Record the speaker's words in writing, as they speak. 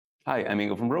Hi, I'm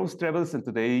Ingo from Roast Travels, and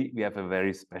today we have a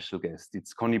very special guest.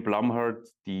 It's Conny Blumhardt,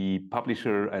 the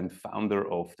publisher and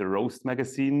founder of the Roast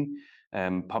magazine,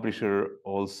 publisher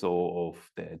also of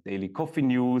the Daily Coffee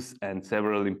News and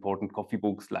several important coffee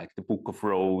books like the Book of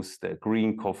Roast,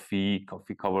 Green Coffee,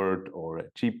 Coffee Covered, or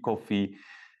Cheap Coffee.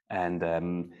 And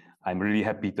I'm really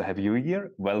happy to have you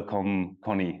here. Welcome,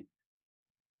 Conny.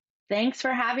 Thanks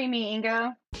for having me,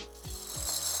 Ingo.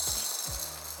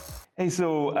 Hey,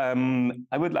 so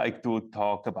I would like to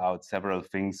talk about several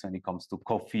things when it comes to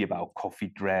coffee, about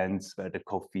coffee trends, where the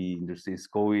coffee industry is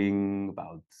going,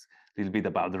 about a little bit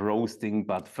about the roasting.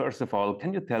 But first of all,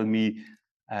 can you tell me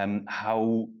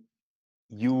how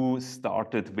you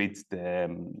started with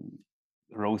the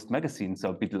Roast magazine? So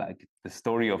a bit like the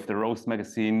story of the Roast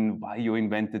magazine, why you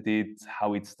invented it,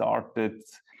 how it started.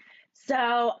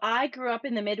 So I grew up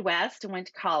in the Midwest and went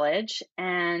to college.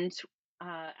 And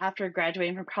after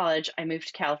graduating from college, I moved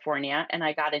to California and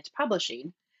I got into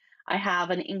publishing. I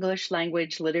have an English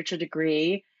language literature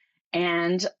degree.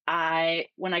 And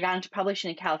when I got into publishing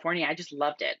in California, I just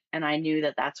loved it. And I knew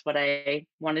that that's what I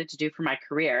wanted to do for my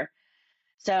career.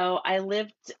 So I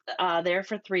lived there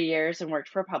for 3 years and worked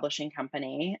for a publishing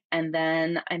company. And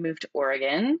then I moved to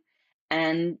Oregon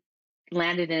and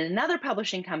landed in another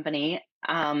publishing company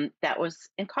that was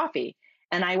in coffee.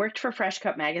 And I worked for Fresh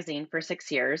Cup Magazine for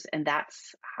 6 years, and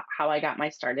that's how I got my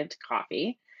start into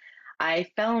coffee. I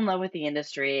fell in love with the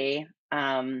industry.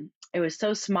 It was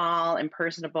so small and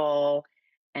personable,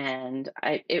 and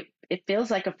it feels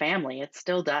like a family. It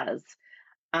still does.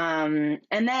 And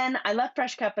then I left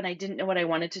Fresh Cup and I didn't know what I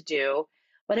wanted to do.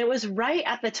 But it was right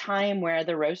at the time where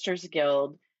the Roasters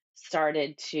Guild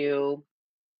started to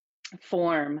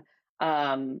form.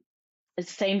 The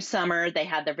same summer, they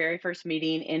had their very first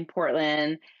meeting in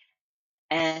Portland.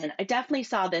 And I definitely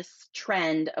saw this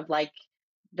trend of like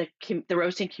the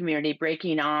roasting community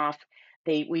breaking off.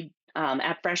 We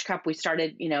At Fresh Cup we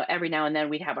started, every now and then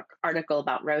we'd have an article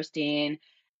about roasting,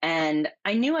 and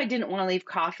I knew I didn't want to leave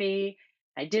coffee.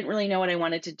 I didn't really know what I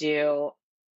wanted to do,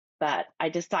 but I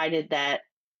decided that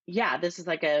yeah, this is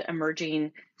like a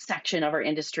emerging section of our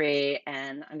industry,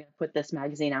 and I'm going to put this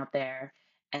magazine out there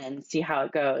and see how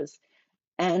it goes.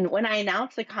 And when I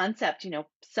announced the concept,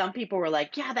 some people were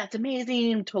like, yeah, that's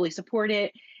amazing, totally support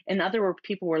it. And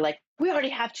people were like, we already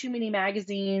have too many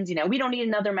magazines, we don't need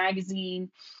another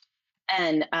magazine.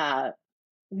 And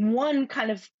one kind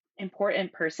of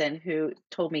important person who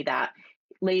told me that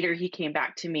later, he came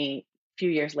back to me a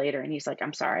few years later and he's like,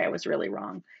 I'm sorry, I was really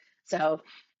wrong. So,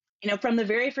 from the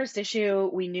very first issue,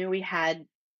 we knew we had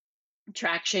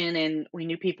traction and we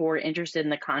knew people were interested in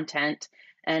the content,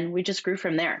 and we just grew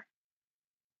from there.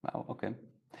 Wow, okay.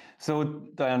 So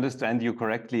do I understand you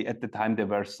correctly? At the time, there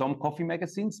were some coffee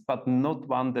magazines, but not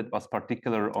one that was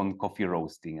particular on coffee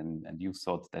roasting, and you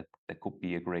thought that that could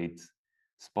be a great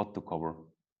spot to cover.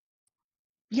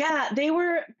 Yeah,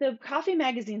 the coffee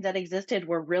magazines that existed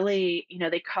were really,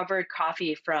 they covered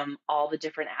coffee from all the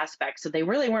different aspects. So they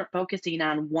really weren't focusing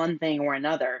on one thing or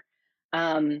another.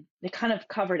 They kind of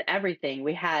covered everything.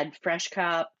 We had Fresh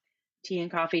Cup, Tea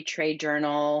and Coffee Trade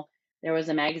Journal. There was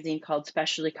a magazine called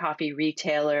Specialty Coffee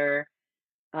Retailer.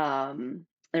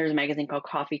 There was a magazine called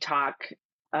Coffee Talk.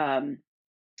 Um,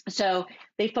 so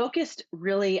they focused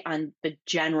really on the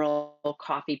general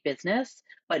coffee business,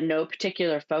 but no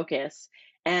particular focus.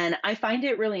 And I find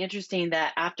it really interesting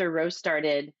that after Roast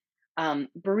started,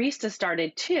 Barista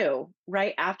started too,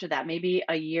 right after that, maybe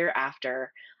a year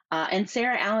after. And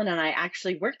Sarah Allen and I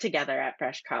actually worked together at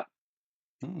Fresh Cup.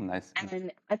 Nice.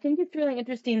 And I think it's really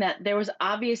interesting that there was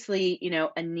obviously,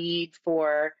 a need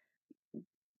for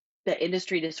the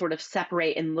industry to sort of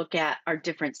separate and look at our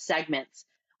different segments.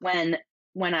 When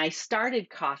I started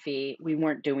coffee, we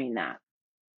weren't doing that.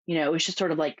 It was just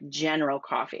sort of like general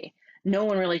coffee. No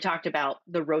one really talked about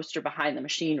the roaster behind the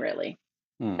machine, really,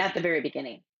 Hmm. at the very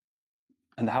beginning.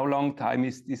 And how long time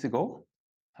is this ago?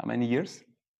 How many years?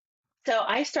 So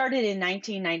I started in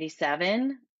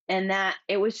 1997, and that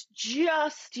it was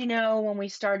just, when we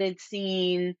started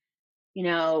seeing, you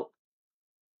know,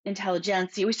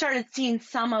 intelligentsia. We started seeing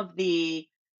some of the,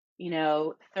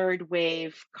 third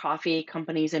wave coffee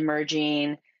companies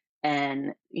emerging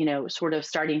and, sort of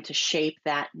starting to shape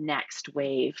that next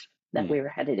wave that Hmm. we were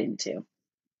headed into.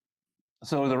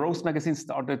 So the Roast magazine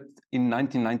started in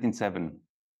 1997,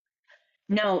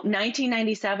 No,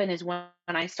 1997 is when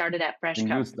I started at Fresh when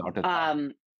you Cup. started.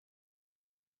 Um,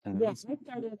 And yes, I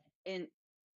started in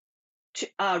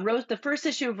Roast. The first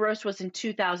issue of Roast was in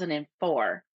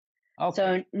 2004. okay.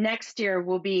 So next year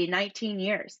will be 19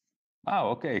 years. Wow,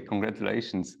 okay.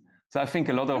 Congratulations. So I think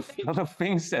a lot of lot of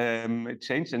things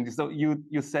changed, and so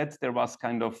you said there was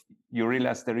kind of you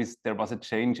realized there was a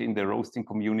change in the roasting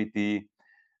community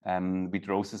with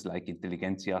roasters like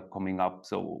Intelligentsia coming up.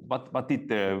 So what did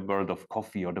the world of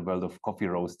coffee or the world of coffee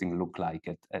roasting look like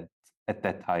at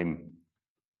that time,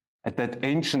 at that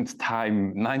ancient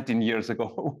time, 19 years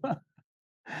ago?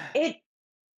 It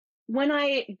When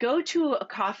I go to a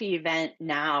coffee event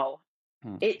now,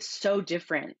 Mm, it's so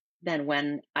different than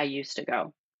when I used to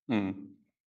go. mm,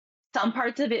 Some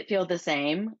parts of it feel the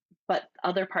same, but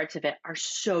other parts of it are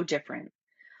so different.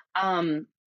 Um,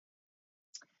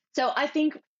 so I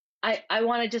think I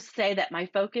want to just say that my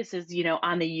focus is,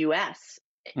 on the US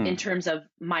in mm, terms of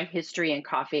my history in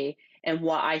coffee and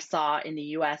what I saw in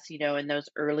the US, in those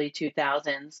early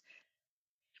 2000s.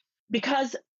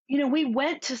 Because, we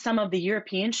went to some of the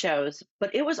European shows,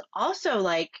 but it was also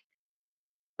like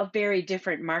a very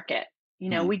different market.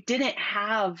 mm, We didn't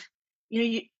have, you know,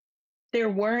 you, there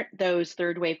weren't those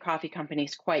third wave coffee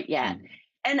companies quite yet. mm.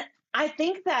 And I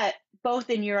think that both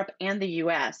in Europe and the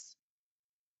US,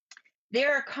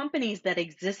 there are companies that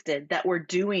existed that were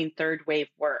doing third wave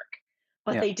work,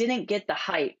 but Yeah, they didn't get the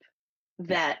hype yeah.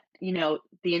 that,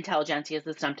 the intelligentsias,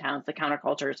 the Stumptowns, the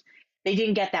countercultures, they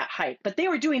didn't get that hype, but they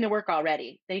were doing the work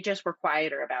already. They just were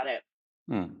quieter about it.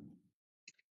 Mm,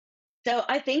 So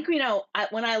I think,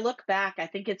 when I look back, I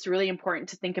think it's really important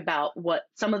to think about what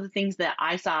some of the things that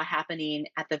I saw happening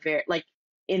at the very, like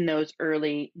in those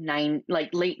late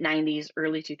 90s,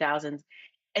 early 2000s,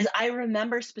 is I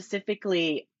remember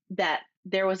specifically that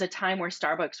there was a time where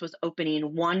Starbucks was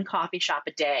opening one coffee shop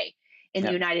a day in the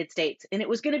yeah. United States. And it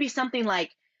was going to be something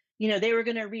like, they were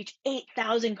going to reach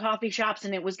 8,000 coffee shops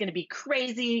and it was going to be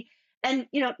crazy. And,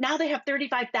 now they have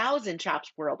 35,000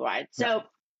 shops worldwide. Yeah. So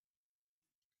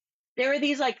there are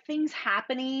these like things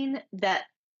happening that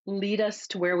lead us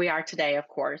to where we are today, of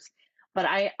course. But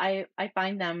I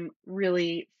find them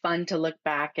really fun to look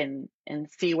back and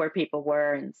see where people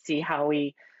were and see how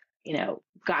we,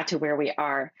 got to where we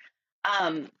are.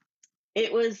 Um,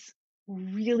 it was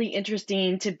really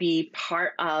interesting to be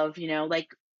part of,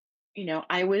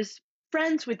 I was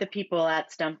friends with the people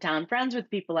at Stumptown, friends with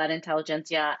people at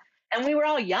Intelligentsia, and we were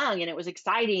all young and it was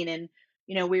exciting. And,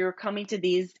 we were coming to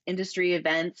these industry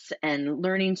events and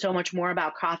learning so much more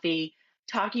about coffee,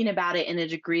 talking about it in a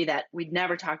degree that we'd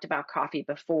never talked about coffee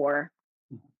before.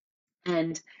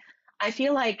 And I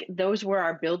feel like those were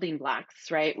our building blocks,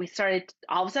 right?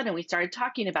 All of a sudden, we started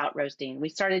talking about roasting. We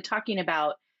started talking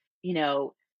about, you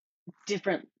know,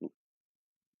 different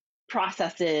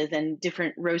processes and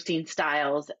different roasting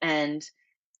styles and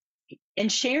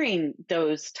sharing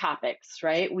those topics,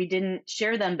 right? We didn't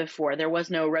share them before. There was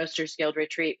no Roasters Guild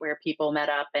retreat where people met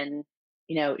up and,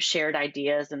 shared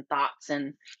ideas and thoughts.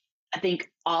 And I think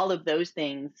all of those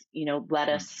things, led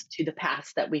Mm, us to the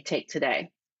paths that we take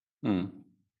today. mm.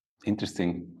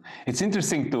 Interesting. It's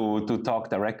interesting to talk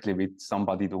directly with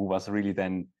somebody who was really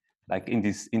then like in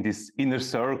this inner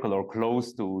circle or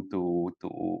close to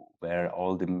where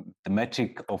all the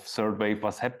magic of third wave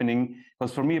was happening.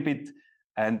 Because for me a bit,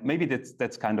 and maybe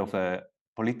that's kind of a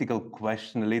political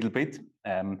question a little bit,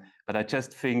 but I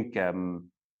just think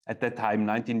at that time,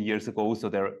 19 years ago,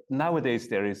 so nowadays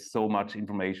there is so much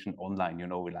information online,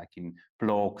 like in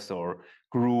blogs or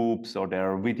groups, or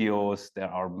there are videos, there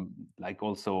are like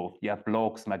also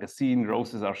blogs, magazine,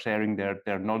 roasters are sharing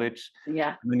their knowledge.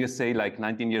 Yeah. When you say like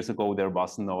 19 years ago there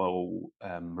was no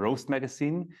roast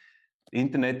magazine, the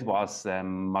internet was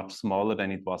much smaller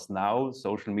than it was now,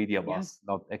 social media Yeah. was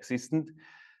not existent.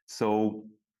 So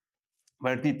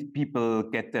where did people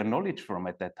get their knowledge from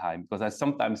at that time? Because I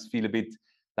sometimes feel a bit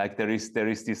like there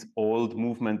is this old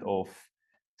movement of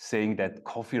saying that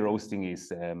coffee roasting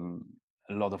is a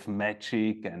lot of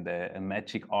magic and a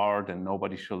magic art, and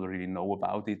nobody should really know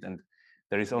about it. And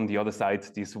there is on the other side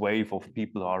this wave of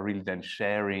people who are really then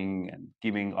sharing and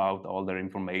giving out all their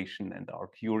information and are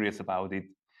curious about it.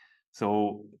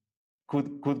 So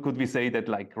could we say that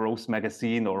like Roast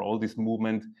Magazine or all this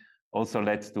movement also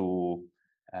led to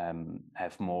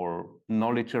have more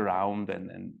knowledge around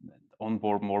and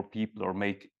onboard more people or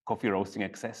make coffee roasting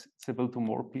accessible to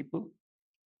more people?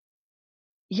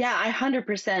 Yeah, I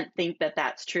 100% think that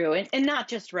that's true. And not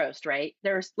just roast, right?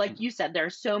 There's, like Mm, you said, there are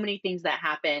so many things that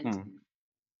happened mm,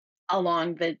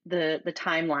 along the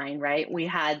timeline, right? We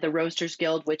had the Roasters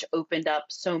Guild, which opened up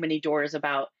so many doors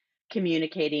about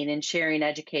communicating and sharing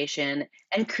education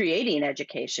and creating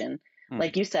education. mm,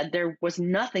 Like you said, there was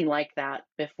nothing like that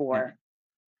yeah. before,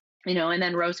 and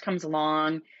then Roast comes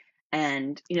along,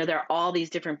 and there are all these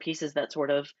different pieces that sort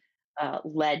of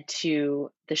led to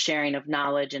the sharing of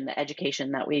knowledge and the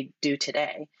education that we do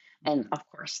today. And of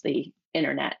course, the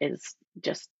internet is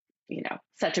just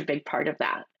such a big part of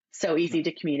that. So easy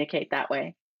to communicate that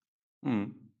way.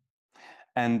 Mm.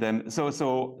 And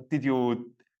so did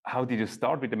you? How did you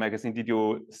start with the magazine? Did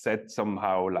you set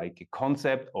somehow like a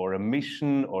concept or a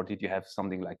mission, or did you have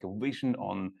something like a vision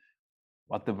on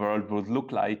what the world would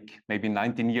look like maybe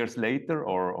 19 years later,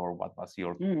 or what was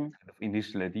your Mm. kind of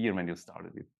initial idea when you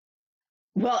started it?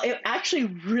 Well, it actually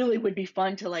really would be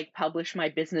fun to like publish my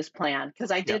business plan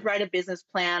because I Yeah. did write a business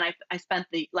plan. I spent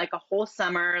the like a whole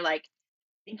summer like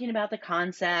thinking about the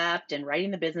concept and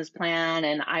writing the business plan,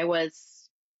 and I was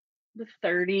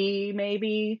 30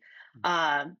 maybe.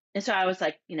 And so I was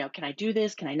like, can I do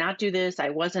this? Can I not do this? I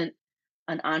wasn't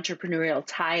an entrepreneurial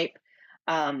type.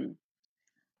 Um,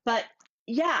 but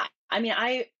yeah, I mean,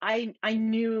 I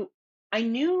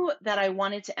knew that I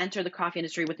wanted to enter the coffee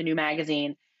industry with a new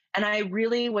magazine, and I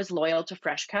really was loyal to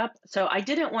Fresh Cup. So I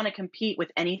didn't want to compete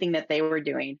with anything that they were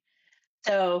doing.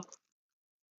 So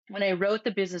when I wrote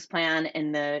the business plan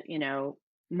and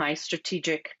my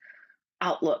strategic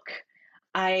outlook,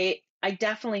 I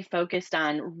definitely focused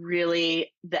on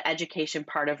really the education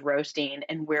part of roasting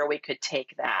and where we could take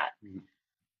that. Mhm.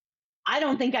 I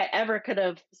don't think I ever could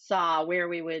have saw where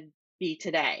we would be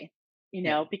today,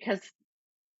 Yeah. because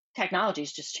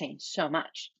technology's just changed so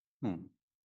much. Hmm.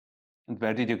 And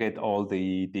where did you get all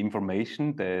the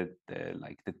information, the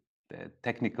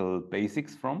technical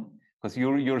basics from? Because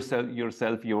you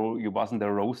yourself you wasn't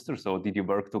a roaster, so did you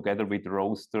work together with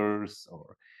roasters,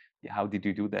 or yeah, how did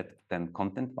you do that then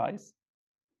content wise?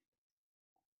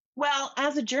 Well,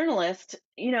 as a journalist,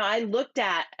 I looked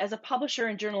at as a publisher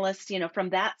and journalist, from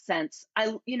that sense, I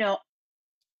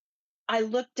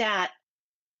looked at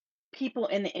people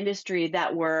in the industry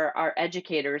that were our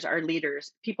educators, our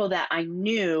leaders, people that I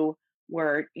knew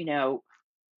were,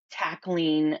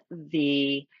 tackling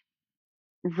the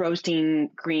roasting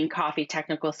green coffee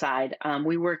technical side.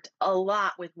 We worked a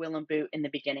lot with Willem Boot in the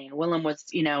beginning. Willem was,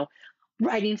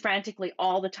 writing frantically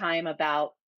all the time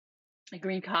about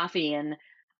green coffee and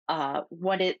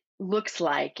what it looks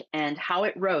like and how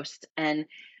it roasts. And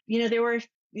there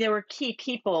were key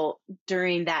people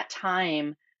during that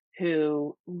time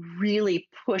who really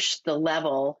pushed the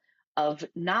level of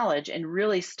knowledge and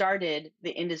really started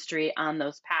the industry on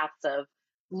those paths of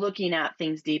looking at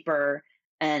things deeper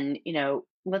and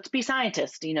let's be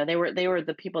scientists. They were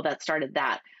the people that started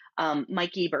that.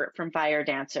 Mike Ebert from Fire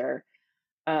Dancer,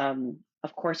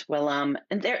 of course Willem,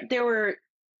 and there were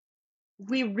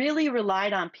we really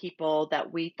relied on people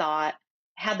that we thought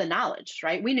had the knowledge,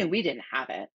 right? We knew we didn't have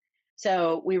it.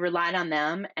 So we relied on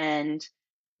them. And,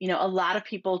 a lot of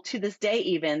people to this day,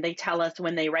 even they tell us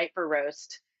when they write for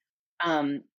Roast,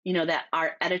 that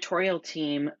our editorial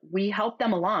team, we help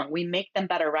them along. We make them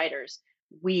better writers.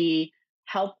 We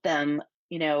help them,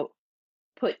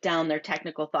 put down their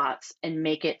technical thoughts and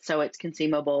make it so it's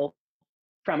consumable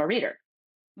from a reader.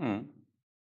 Hmm.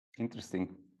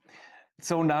 Interesting.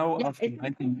 So now Yeah, after it's an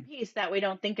important 19, piece that we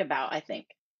don't think about, I think.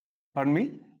 pardon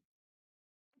me?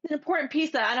 An important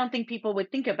piece that I don't think people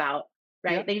would think about,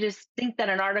 Yeah, right? They just think that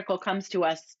an article comes to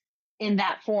us in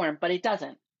that form, but it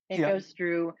doesn't. It yeah, goes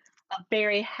through a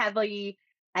very heavily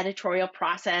editorial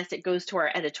process. It goes to our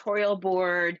editorial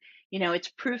board. It's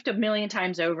proofed a million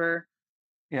times over.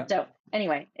 yeah. So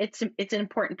anyway, it's an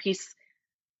important piece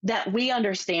that we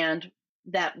understand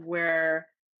that we're,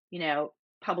 you know,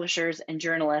 publishers and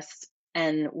journalists,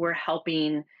 and we're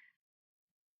helping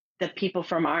the people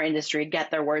from our industry get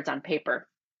their words on paper.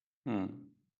 Hmm.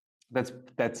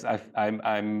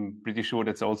 I'm pretty sure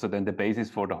that's also then the basis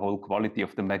for the whole quality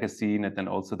of the magazine, and then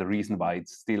also the reason why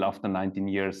it's still after 19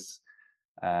 years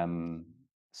um,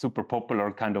 super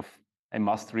popular, kind of a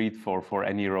must read for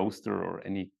any roaster or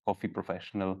any coffee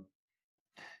professional.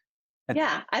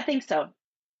 Yeah, I think so.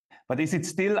 But is it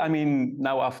still, I mean,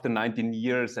 now after 19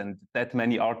 years and that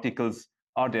many articles,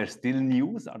 are there still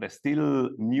news? Are there still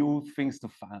new things to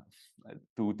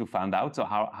find out? So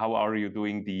how are you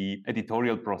doing the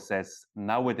editorial process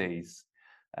nowadays?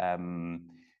 Um,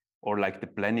 or like the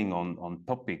planning on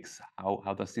topics?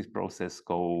 How does this process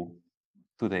go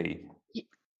today? Y-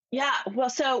 Yeah, well,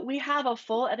 so we have a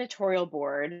full editorial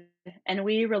board and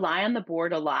we rely on the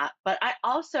board a lot, but I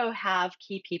also have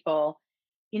key people,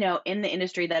 in the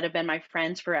industry that have been my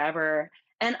friends forever.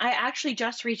 And I actually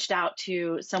just reached out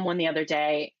to someone the other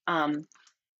day,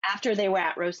 after they were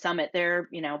at Roast Summit. They're,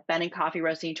 been in coffee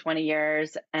roasting 20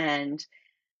 years. And,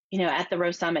 at the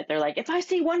Roast Summit, they're like, if I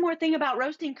see one more thing about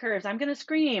roasting curves, I'm going to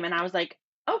scream. And I was like,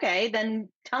 okay, then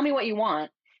tell me what you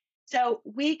want. So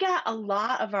we got a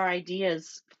lot of our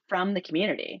ideas from the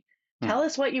community. Tell Hmm.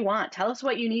 us what you want. Tell us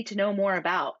what you need to know more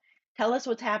about. Tell us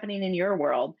what's happening in your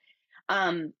world.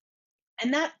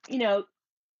 And that,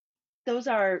 those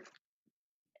are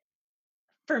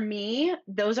for me,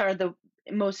 those are the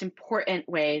most important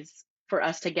ways for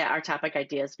us to get our topic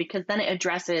ideas because then it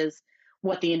addresses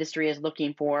what the industry is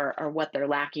looking for or what they're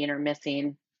lacking or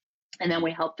missing. And then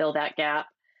we help fill that gap.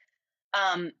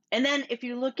 And then if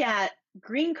you look at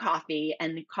green coffee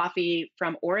and coffee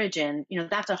from origin,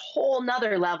 that's a whole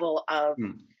nother level of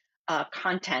Mm.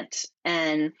 content.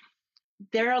 And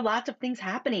there are lots of things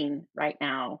happening right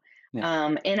now.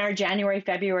 Yeah. In our January,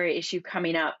 February issue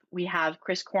coming up, we have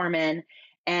Chris Corman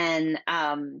and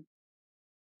I want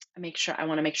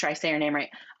to make sure I say her name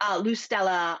right.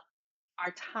 Lucella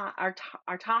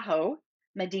Artajo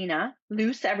Medina.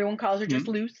 Luce, everyone calls her just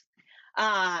Mm. Luce.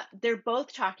 They're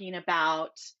both talking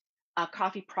about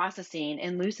coffee processing,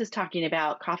 and Luce is talking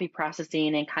about coffee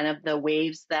processing and kind of the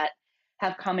waves that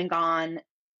have come and gone,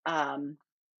 and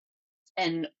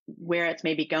where it's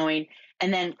maybe going.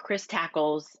 And then Chris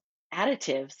tackles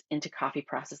additives into coffee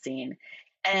processing.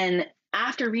 And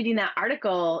after reading that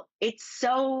article,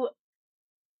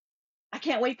 I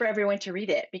can't wait for everyone to read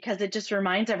it because it just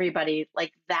reminds everybody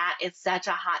like that is such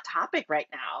a hot topic right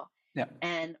now. Yeah.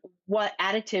 And what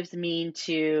additives mean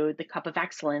to the Cup of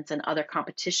Excellence and other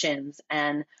competitions.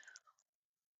 And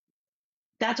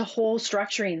that's a whole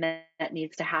structuring that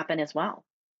needs to happen as well.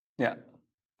 Yeah,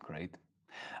 great.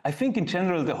 I think in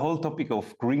general, the whole topic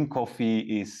of green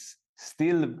coffee is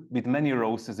still, with many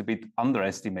roasters, a bit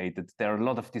underestimated. There are a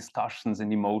lot of discussions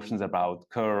and emotions about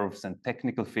curves and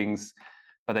technical things,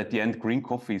 but at the end, green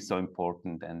coffee is so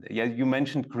important. And yeah, you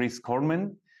mentioned Chris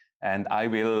Corman, and I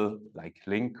will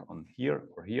link on here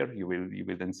or here. You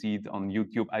will then see it on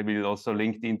YouTube. I will also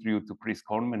link the interview to Chris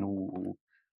Corman, who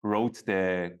wrote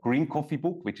the Green Coffee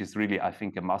book, which is really, I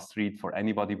think, a must read for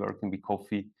anybody working with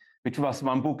coffee, which was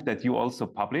one book that you also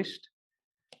published.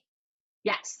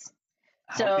 Yes.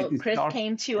 How did So it Chris start?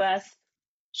 came to us.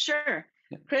 Sure.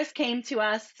 Yeah. Chris came to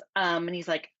us, and he's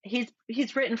like,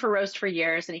 he's written for Roast for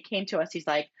years, and he came to us. He's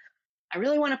like, I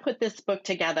really want to put this book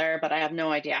together, but I have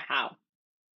no idea how.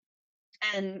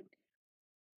 And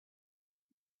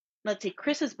let's see,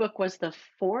 Chris's book was the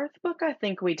fourth book I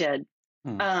think we did,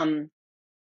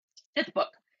 fifth book,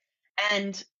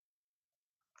 and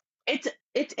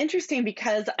it's interesting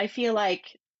because I feel like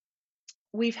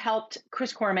we've helped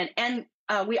Chris Corman, and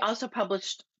we also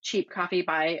published Cheap Coffee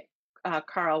by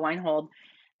Carl Weinhold,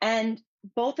 and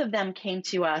both of them came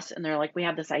to us and they're like, we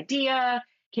have this idea.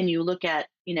 Can you look at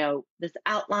this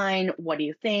outline? What do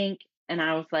you think? And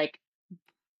I was like,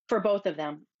 for both of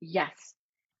them, yes.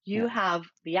 You have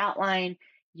the outline.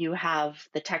 You have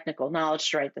the technical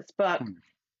knowledge to write this book.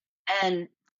 And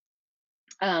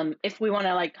if we want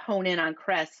to hone in on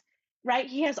Chris, right?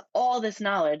 He has all this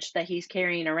knowledge that he's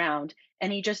carrying around,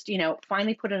 and he just,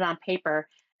 finally put it on paper.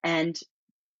 And,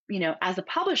 as a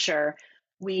publisher,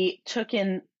 we took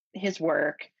in his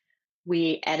work,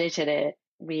 we edited it,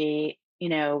 we,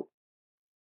 the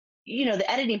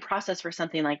editing process for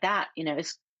something like that,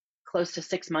 is close to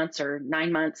 6 months or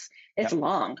 9 months. It's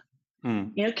long,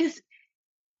 because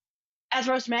as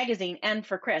Roast Magazine and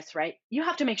for Chris, right, you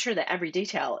have to make sure that every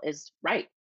detail is right.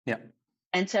 Yeah.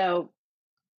 And so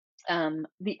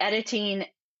the editing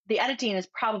is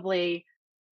probably,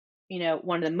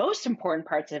 one of the most important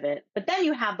parts of it, but then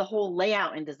you have the whole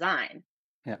layout and design.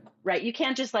 Yeah. Right. You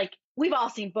can't just we've all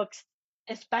seen books,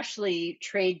 especially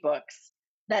trade books,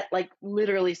 that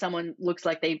literally someone looks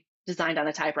like they designed on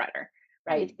a typewriter,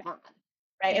 right? It's bad.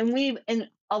 Right. And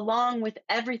along with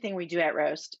everything we do at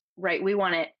Roast, right, we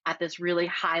want it at this really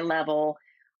high level,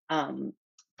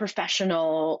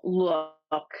 professional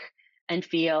look and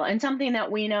feel, and something that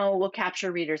we know will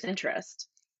capture readers' interest.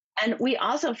 And we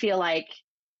also feel like,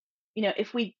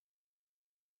 if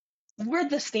we're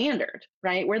the standard,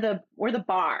 right? We're the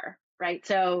bar, right?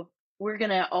 So we're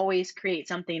going to always create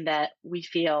something that we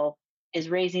feel is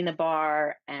raising the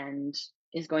bar and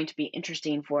is going to be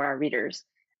interesting for our readers.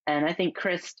 And I think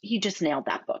Chris, he just nailed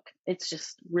that book. It's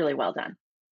just really well done.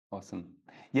 Awesome.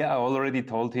 Yeah, I already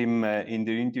told him in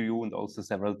the interview and also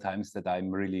several times that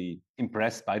I'm really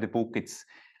impressed by the book.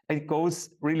 It goes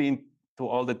really into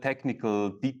all the technical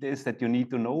details that you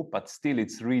need to know, but still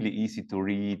it's really easy to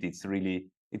read.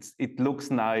 It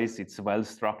looks nice, it's well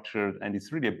structured, and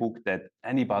it's really a book that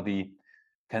anybody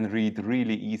can read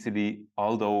really easily,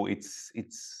 although it's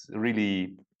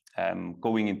really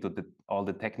going into all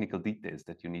the technical details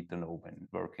that you need to know when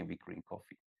working with green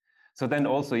coffee. So then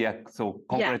also, so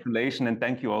congratulations and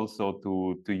thank you also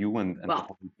to you and the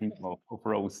whole team of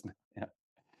Roast. Yeah.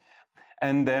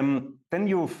 And then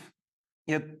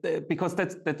because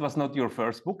that was not your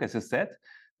first book, as I said.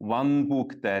 One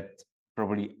book that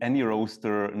probably any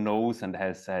roaster knows and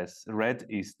has read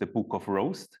is the Book of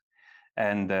Roast.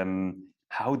 And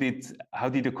how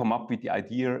did you come up with the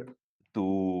idea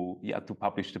to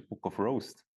publish the Book of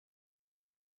Roast?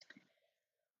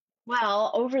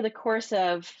 Well, over the course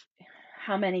of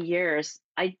how many years,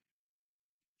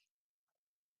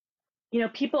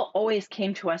 people always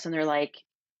came to us and they're like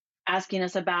asking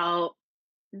us about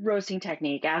roasting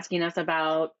technique, asking us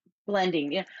about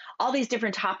blending, all these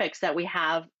different topics that we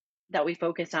have that we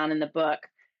focus on in the book.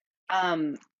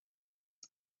 Um,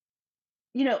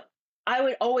 you know, I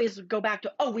would always go back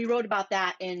to, oh, we wrote about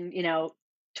that in,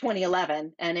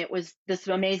 2011, and it was this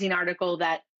amazing article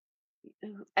that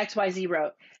XYZ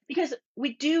wrote, because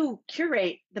we do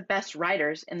curate the best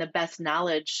writers and the best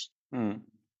knowledge, Mm,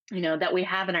 that we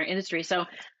have in our industry. So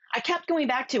I kept going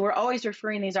back to, we're always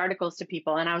referring these articles to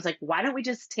people. And I was like, why don't we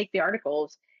just take the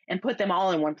articles and put them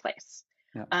all in one place?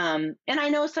 yeah. And I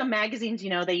know some magazines,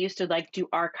 they used to like do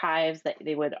archives that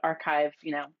they would archive,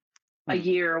 a Mm,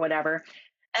 year or whatever.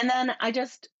 And then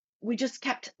we just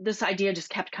kept, this idea just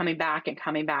kept coming back and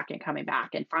coming back and coming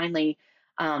back. And finally,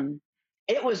 um,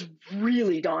 it was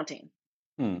really daunting.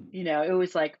 mm, It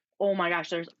was like, oh my gosh,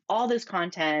 there's all this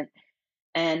content,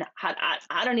 and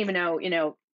I don't even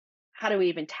know, how do we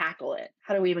even tackle it?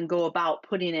 How do we even go about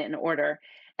putting it in order?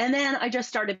 And then I just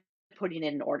started putting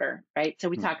it in order, right? So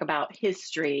we mm, talk about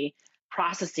history,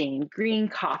 processing, green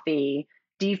coffee,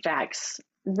 defects,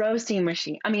 roasting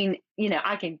machine. I mean,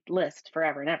 I can list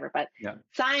forever and ever, but yeah.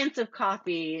 science of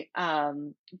coffee,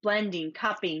 blending,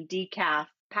 cupping, decaf,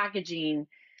 packaging,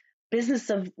 business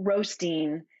of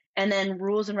roasting, and then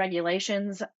rules and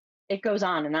regulations. It goes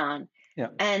on and on. Yeah.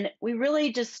 And we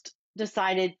really just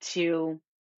decided to,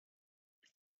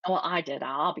 well, I did,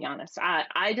 I'll be honest.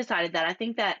 I decided that I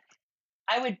think that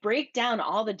I would break down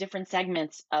all the different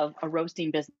segments of a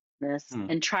roasting business Mm,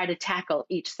 and try to tackle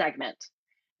each segment.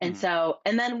 And mm, so,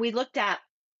 and then we looked at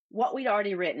what we'd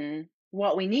already written,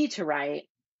 what we need to write,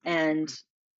 and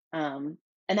um,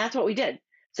 and that's what we did.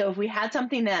 So if we had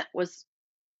something that was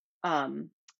um,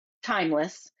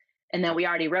 timeless and that we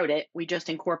already wrote it, we just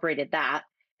incorporated that.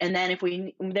 And then if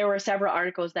there were several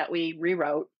articles that we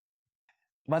rewrote.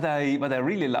 what I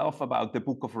really love about the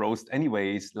Book of Roast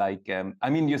anyway is like, I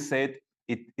mean, you said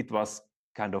it was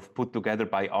kind of put together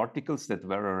by articles that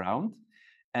were around.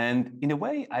 And in a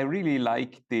way, I really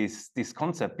like this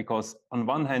concept, because on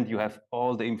one hand, you have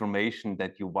all the information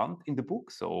that you want in the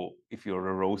book. So if you're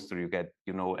a roaster, you get,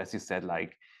 as you said,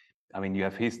 like, I mean, you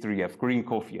have history, you have green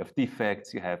coffee, you have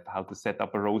defects, you have how to set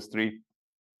up a roastery.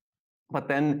 But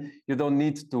then you don't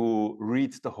need to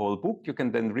read the whole book. You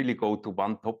can then really go to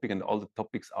one topic, and all the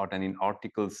topics are then in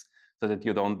articles, so that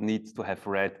you don't need to have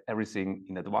read everything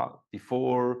in advance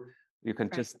before. You can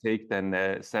Right. just take then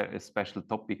a special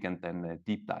topic and then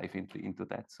deep dive into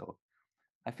that. So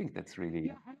I think that's really,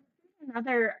 Yeah. And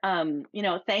another,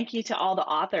 thank you to all the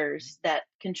authors that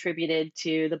contributed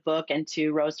to the book and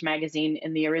to Roast Magazine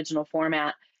in the original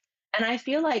format. And I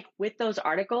feel like with those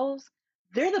articles,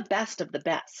 they're the best of the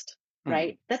best, mm,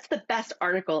 right? That's the best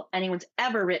article anyone's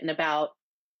ever written about,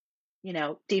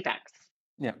 defects.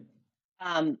 yeah,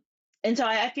 Um, and so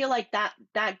I feel like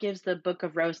that gives the Book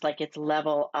of Roast like its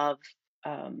level of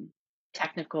um,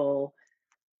 technical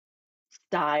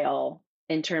style,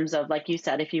 in terms of, like you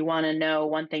said, if you want to know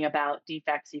one thing about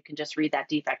defects, you can just read that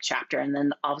defect chapter, and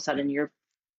then all of a yeah, sudden you're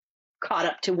caught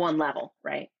up to one level,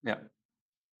 right? yeah.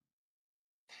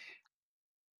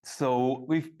 So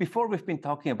we've been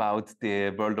talking about the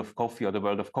world of coffee, or the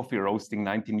world of coffee roasting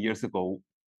 19 years ago.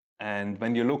 And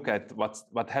when you look at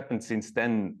what happened since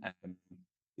then,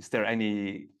 is there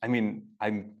any? I mean,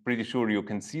 I'm pretty sure you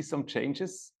can see some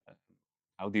changes.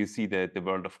 How do you see the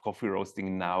world of coffee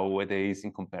roasting nowadays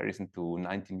in comparison to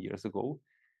 19 years ago?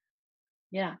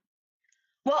 Yeah.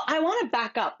 Well, I want to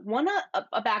back up. Want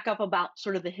to back up about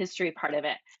sort of the history part of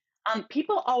it.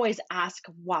 People always ask,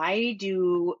 why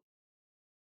do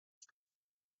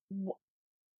wh-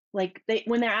 like they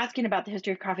when they're asking about the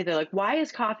history of coffee, they're like, why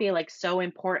is coffee like so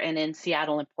important in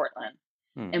Seattle and Portland,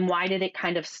 Hmm. and why did it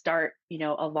kind of start,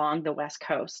 along the West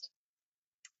Coast?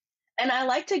 And I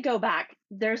like to go back.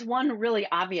 There's one really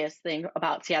obvious thing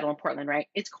about Seattle and Portland, right?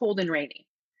 It's cold and rainy.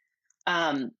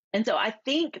 And so I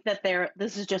think that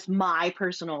this is just my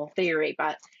personal theory,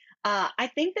 but I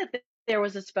think that there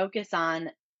was this focus on,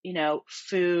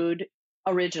 food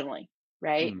originally,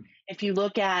 right? Hmm. If you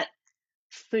look at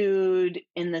food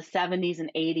in the 70s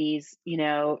and 80s,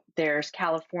 there's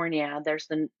California, there's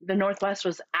the Northwest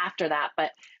was after that.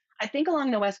 But I think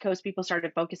along the West Coast, people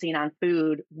started focusing on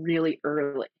food really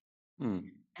early. Hmm.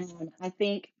 And I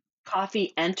think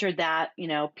coffee entered that,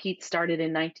 Pete started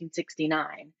in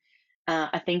 1969.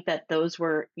 I think that those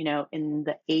were, in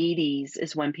the 80s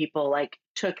is when people like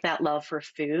took that love for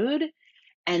food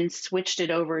and switched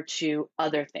it over to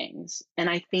other things. And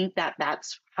I think that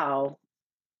that's how,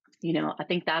 I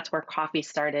think that's where coffee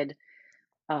started,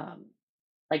 um,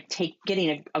 like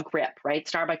getting a grip, right?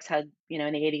 Starbucks had, in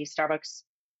the 80s, Starbucks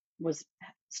was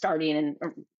starting and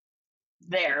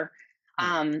there.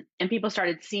 Hmm. And people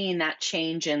started seeing that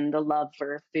change in the love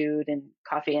for food and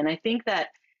coffee. And I think that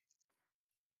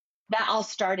all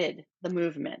started the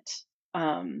movement.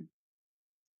 Um,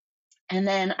 and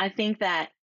then I think that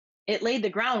it laid the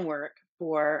groundwork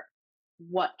for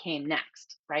what came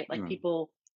next, right? Like Hmm.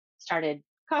 people started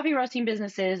coffee roasting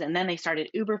businesses, and then they started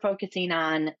uber focusing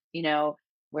on,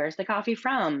 where's the coffee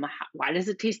from? Why does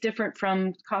it taste different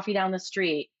from coffee down the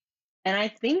street? And I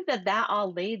think that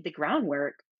all laid the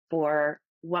groundwork for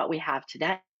what we have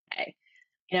today.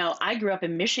 I grew up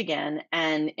in Michigan,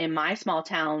 and in my small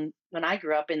town, when I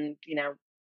grew up in,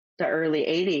 the early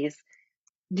 80s,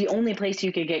 the only place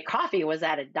you could get coffee was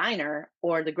at a diner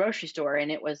or the grocery store,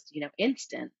 and it was,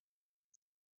 instant.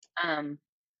 Um,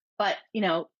 but,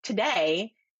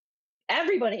 today,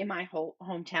 everybody in my whole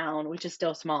hometown, which is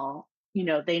still small, they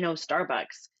know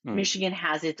Starbucks. Hmm. Michigan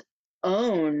has its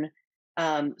own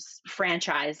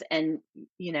franchise. And,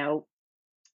 you know,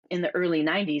 in the early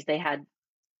 90s, they had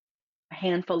a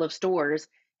handful of stores.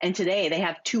 And today they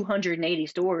have 280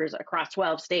 stores across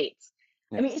 12 states.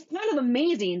 I Yeah. mean, it's kind of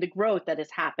amazing the growth that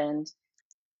has happened.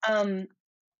 Um,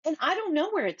 and I don't know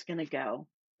where it's going to go,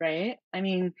 right? I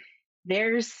mean,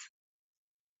 there's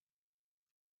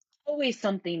always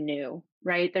something new,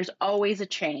 right? There's always a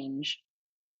change.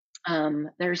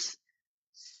 There's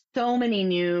so many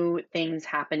new things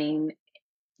happening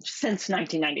since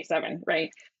 1997,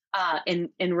 right?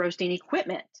 In roasting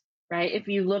equipment, right? If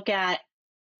you look at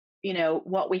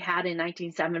what we had in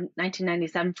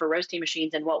 1997 for roasting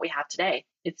machines and what we have today,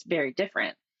 it's very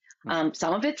different. Hmm.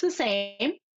 Some of it's the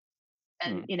same,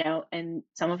 and Hmm. and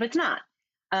some of it's not.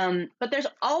 But there's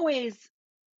always,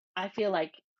 I feel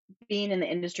like, being in the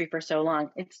industry for so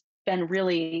long, it's been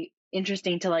really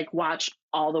interesting to like watch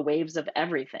all the waves of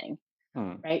everything,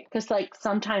 Hmm. right? Because like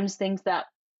sometimes things that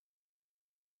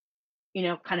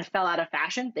kind of fell out of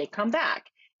fashion, they come back,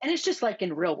 and it's just like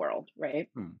in real world, right?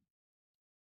 Hmm.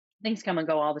 Things come and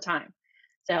go all the time.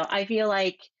 So I feel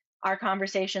like our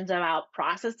conversations about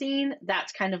processing,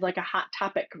 that's kind of like a hot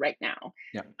topic right now.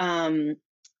 Yeah.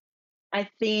 I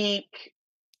think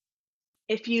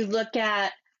if you look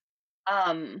at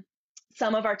um,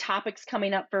 some of our topics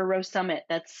coming up for Roast Summit,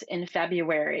 that's in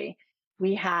February.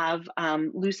 We have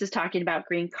Luce is talking about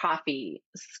green coffee.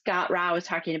 Scott Rao is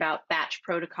talking about batch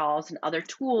protocols and other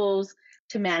tools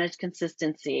to manage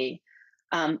consistency.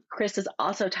 Chris is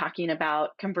also talking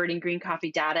about converting green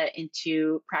coffee data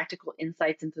into practical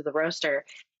insights into the roaster.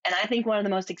 And I think one of the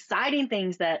most exciting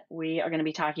things that we are going to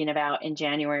be talking about in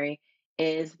January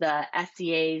is the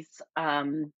SCA's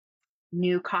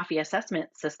new coffee assessment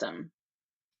system.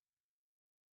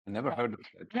 I never heard of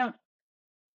that. No.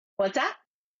 What's that?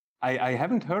 I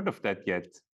haven't heard of that yet.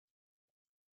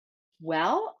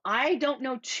 Well, I don't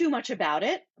know too much about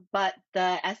it, but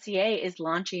the SCA is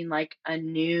launching like a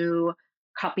new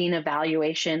cupping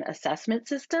evaluation assessment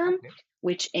system, Okay.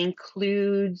 which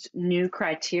includes new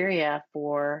criteria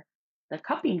for the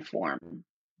cupping form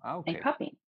and Okay.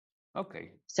 cupping.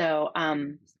 Okay. So,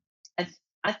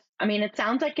 I mean, it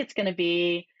sounds like it's going to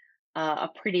be a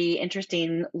pretty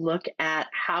interesting look at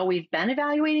how we've been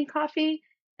evaluating coffee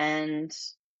and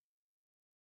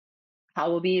how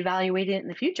we'll be evaluating it in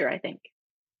the future, I think.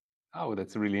 Oh,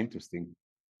 that's really interesting.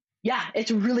 Yeah,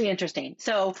 it's really interesting.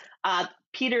 So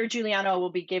Peter Giuliano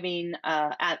will be giving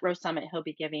at Roast Summit. He'll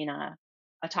be giving a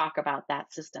talk about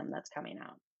that system that's coming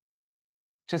out.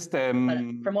 Just But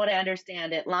from what I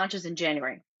understand, it launches in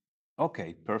January.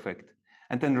 okay, perfect.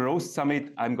 And then Roast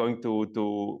Summit, I'm going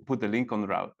to put the link on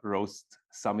Roast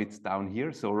Summit down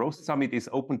here. So Roast Summit is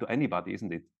open to anybody,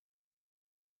 isn't it?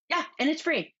 Yeah, and it's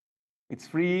free. It's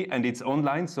free and it's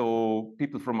online, so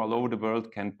people from all over the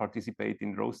world can participate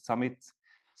in Roast Summit.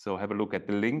 So have a look at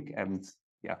the link and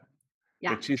Yeah.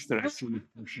 register as soon as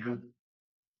possible.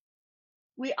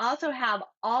 We also have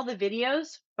all the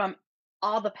videos from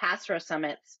all the past Roast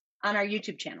Summits on our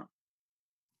YouTube channel.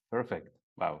 Perfect.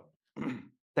 Wow.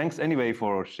 Thanks anyway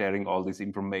for sharing all this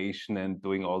information and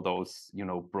doing all those,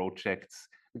 projects.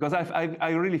 Because I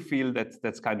really feel that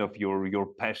that's kind of your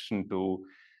passion to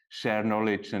share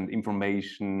knowledge and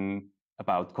information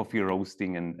about coffee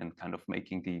roasting and kind of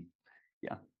making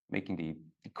the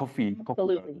coffee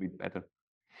Absolutely. a bit better.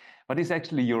 What is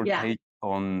actually your Yeah. take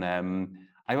on?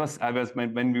 I was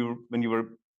when you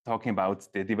were talking about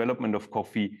the development of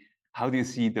coffee. How do you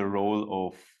see the role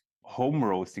of home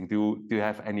roasting? Do you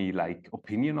have any like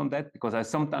opinion on that? Because I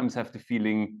sometimes have the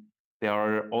feeling there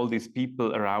are all these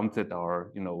people around that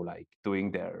are, like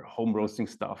doing their home roasting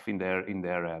stuff in their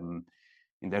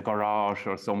garage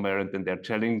or somewhere, and then they're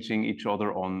challenging each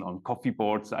other on coffee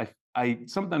boards. I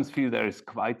sometimes feel there is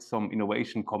quite some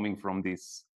innovation coming from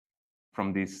this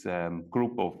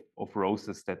group of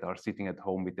roasters that are sitting at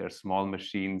home with their small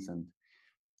machines and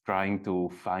trying to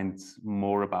find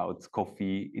more about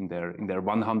coffee in their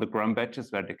 100-gram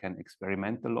batches where they can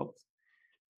experiment a lot.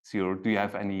 So do you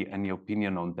have any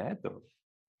opinion on that? Or?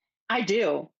 I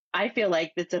do. I feel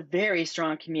like it's a very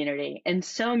strong community, and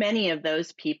so many of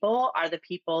those people are the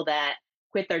people that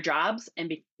quit their jobs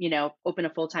and open a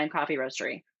full-time coffee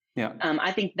roastery. Yeah.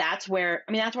 I think that's where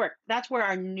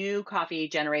our new coffee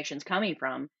generation's coming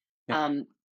from. Yeah.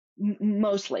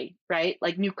 Mostly, right?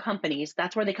 Like new companies,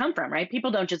 that's where they come from, right?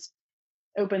 People don't just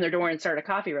open their door and start a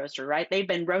coffee roaster, right? They've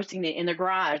been roasting it in their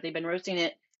garage, they've been roasting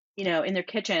it, in their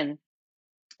kitchen.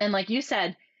 And like you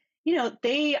said,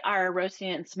 they are roasting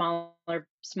it in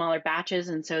smaller batches,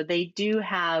 and so they do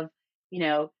have, you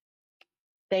know,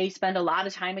 they spend a lot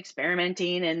of time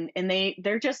experimenting, and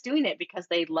they're just doing it because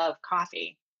they love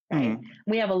coffee, right? Mhm.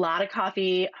 We have a lot of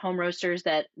coffee home roasters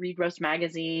that read Roast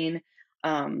Magazine.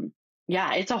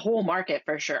 Yeah, it's a whole market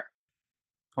for sure.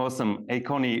 Awesome. Hey,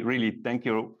 Connie, really thank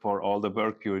you for all the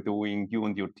work you're doing, you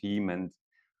and your team, and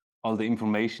all the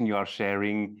information you are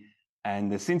sharing.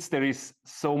 And since there is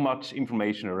so much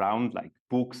information around, like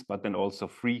books, but then also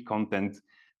free content,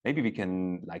 maybe we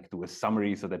can like do a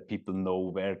summary so that people know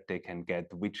where they can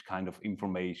get which kind of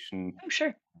information. Oh,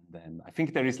 sure. And then I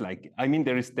think there is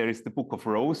there is the Book of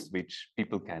Roast, which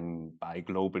people can buy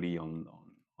globally on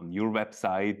your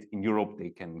website. In Europe, they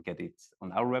can get it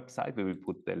on our website. We will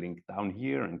put the link down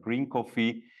here, and Green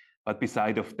Coffee. But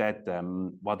beside of that,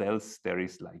 what else? There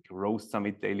is like Roast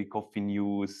Summit Daily Coffee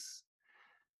News,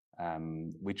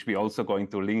 which we're also going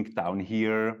to link down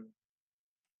here.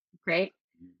 Great.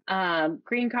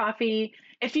 Green coffee.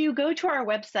 If you go to our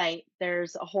website,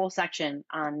 there's a whole section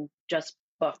on just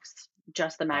books,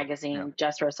 just the magazine,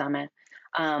 just Roast Summit.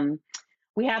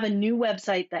 We have a new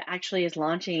website that actually is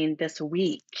launching this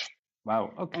week.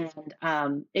 Wow. Okay.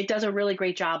 And it does a really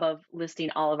great job of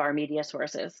listing all of our media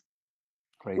sources.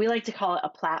 Great. We like to call it a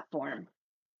platform.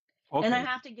 Okay. And I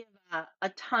have to give a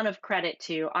ton of credit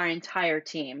to our entire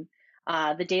team.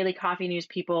 The Daily Coffee News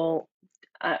people,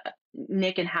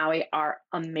 Nick and Howie, are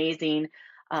amazing.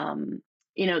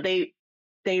 They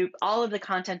all of the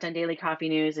content on Daily Coffee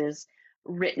News is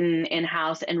written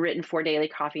in-house and written for Daily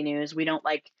Coffee News. We don't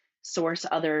like source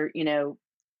other,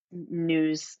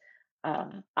 news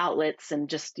outlets and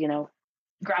just,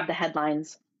 grab the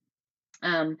headlines.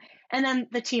 And then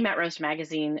the team at Roast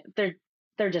Magazine,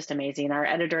 they're just amazing. Our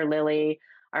editor Lily,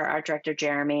 our art director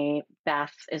Jeremy,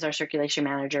 Beth is our circulation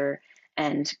manager,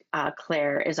 and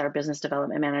Claire is our business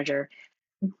development manager.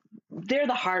 They're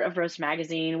the heart of Roast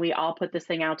Magazine. We all put this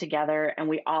thing out together, and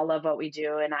we all love what we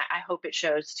do. And I hope it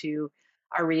shows to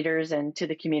our readers and to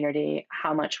the community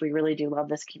how much we really do love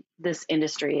this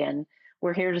industry, and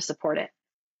we're here to support it.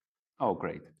 Oh,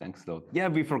 great. Thanks a lot. Yeah,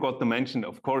 we forgot to mention,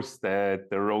 of course, the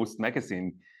Roast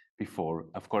Magazine before.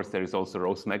 Of course, there is also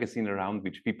Roast Magazine around,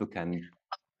 which people can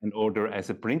order as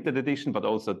a printed edition, but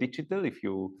also digital if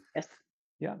you... Yes.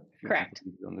 Yeah. If you Correct.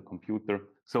 on the computer.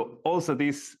 So also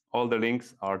all the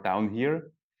links are down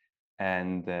here.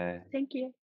 And thank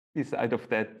you. Beside of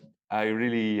that, I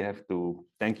really have to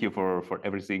thank you for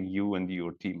everything you and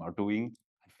your team are doing.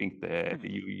 I think that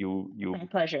you My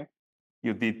pleasure.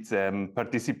 You did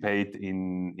participate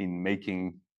in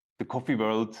making the coffee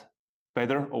world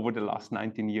better over the last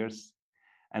 19 years.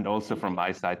 And also from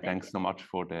my side, thanks so much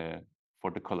for the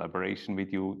collaboration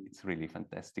with you. It's really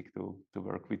fantastic to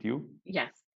work with you.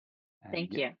 Yes.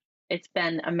 Thank you. It's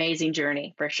been an amazing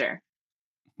journey for sure.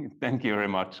 Thank you very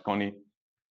much, Connie.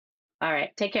 All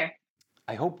right. Take care.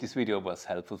 I hope this video was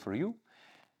helpful for you.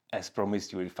 As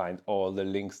promised, you will find all the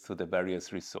links to the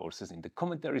various resources in the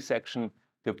commentary section.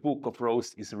 The Book of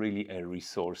Roast is really a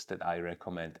resource that I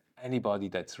recommend anybody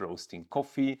that's roasting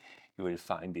coffee. You will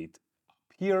find it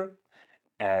up here.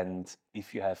 And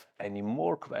if you have any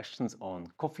more questions on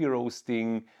coffee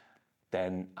roasting,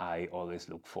 then I always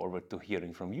look forward to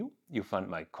hearing from you. You find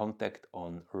my contact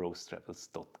on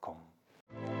roasttravels.com.